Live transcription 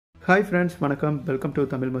Hi friends, Vanakkam. Welcome to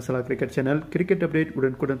Tamil Masala Cricket Channel. Cricket update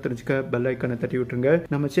உடனுக்குடன் தெரிஞ்சுக்க bell ஐகானை தட்டி விட்டுருங்க.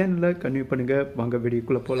 நம்ம சேனலை கன்டினியூ பண்ணுங்க. வாங்க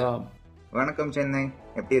வீடியோக்குள்ள போலாம். வணக்கம் சென்னை,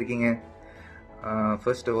 எப்படி இருக்கீங்க?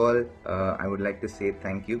 First of all, I would like to say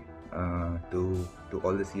thank you to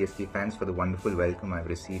all the CSK fans for the wonderful welcome I've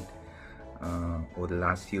received over the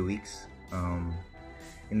last few weeks.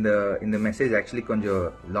 In the message actually கொஞ்சம்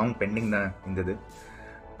long pending தான் இருந்தது.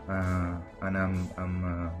 And I'm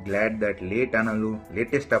glad that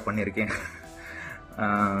latest பண்ணிருக்கேன்.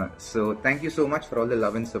 So thank you so much for all the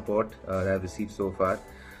love and support that I've received so far.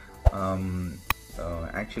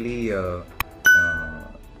 Actually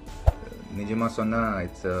nijama sonna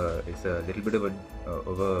it's a little bit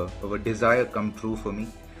of a desire come true for me.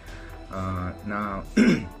 Na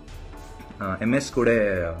MS kude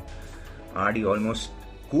aadi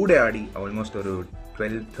almost ஒரு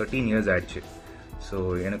 12-13 years ஆயிடுச்சு. So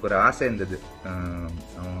எனக்கு ஒரு ஆசை இருந்தது,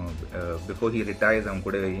 before he retires அவன்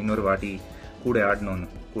கூட இன்னொரு வாட்டி கூட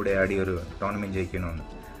ஆடி ஒரு டோர்னமெண்ட் ஜெயிக்கணும்னு.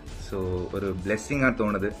 ஸோ ஒரு பிளெஸ்ஸிங்காக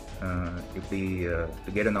தோணுது இப்படி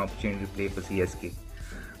to get an opportunity to play for CSK.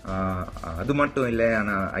 அது மட்டும் இல்லை,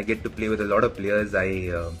 ஆனால் I get to play with lot of players I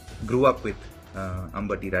grew up with.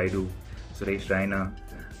 Ambati Rayudu, Suresh ராய்னா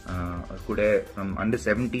கூட ஃப்ரம் அண்டர்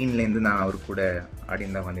 17 நான் அவர் கூட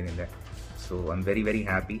ஆடின்னு தான் வந்துருந்தேன். So I'm very very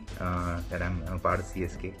happy that I'm a part of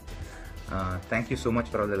CSK. Thank you so much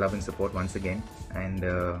for all the love and support once again. And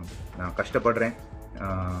நான் கஷ்டப்பட்டு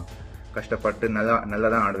நல்லா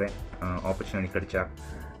தான் ஆடுவேன் opportunity கிடைச்சா.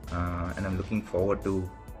 And I'm looking forward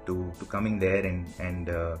to coming there and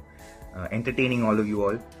entertaining all of you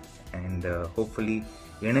all. And hopefully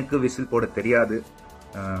எனக்கு whistle போட தெரியாது,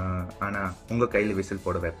 ஆனால் உங்கள் கையில் விசில்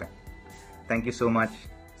போட வைப்பேன். Thank you so much.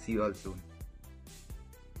 See you all soon.